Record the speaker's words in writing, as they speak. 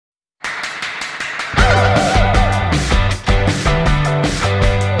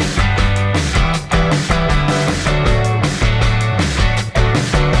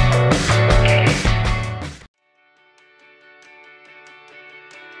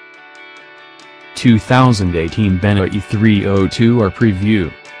2018 Benelli 302R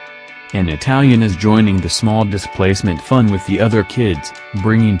preview. An Italian is joining the small displacement fun with the other kids,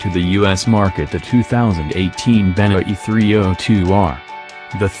 bringing to the US market the 2018 Benelli 302R.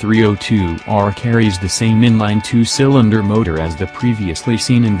 The 302R carries the same inline two-cylinder motor as the previously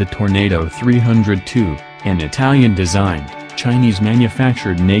seen in the Tornado 302, an Italian-designed,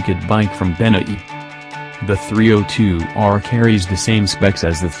 Chinese-manufactured naked bike from Benelli. The 302R carries the same specs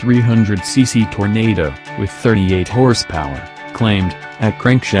as the 300cc Tornado, with 38 horsepower, claimed, at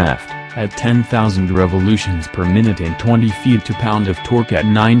crankshaft, at 10,000 revolutions per minute and 20 feet-to-pound of torque at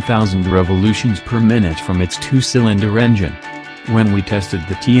 9,000 revolutions per minute from its two-cylinder engine. When we tested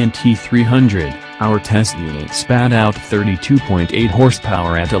the TNT 300, our test unit spat out 32.8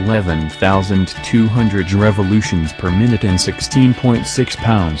 horsepower at 11,200 revolutions per minute and 16.6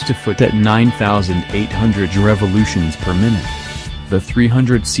 pounds-to-foot at 9,800 revolutions per minute. The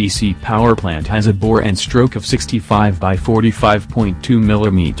 300cc powerplant has a bore and stroke of 65 by 45.2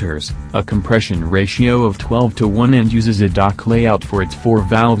 mm, a compression ratio of 12:1 and uses a dock layout for its 4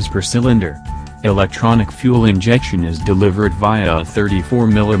 valves per cylinder. Electronic fuel injection is delivered via a 34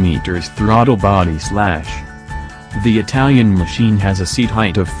 mm throttle body slash. The Italian machine has a seat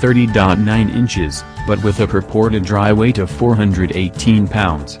height of 30.9 inches, but with a purported dry weight of 418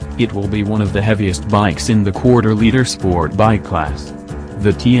 pounds, it will be one of the heaviest bikes in the quarter-liter sport bike class.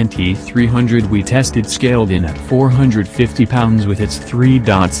 The TNT 300 we tested scaled in at 450 pounds with its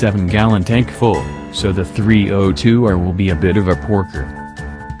 3.7-gallon tank full, so the 302R will be a bit of a porker.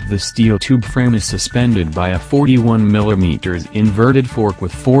 The steel tube frame is suspended by a 41 mm inverted fork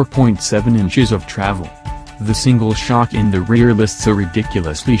with 4.7 inches of travel. The single shock in the rear lists a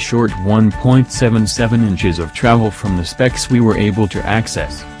ridiculously short 1.77 inches of travel from the specs we were able to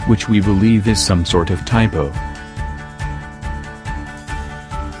access, which we believe is some sort of typo.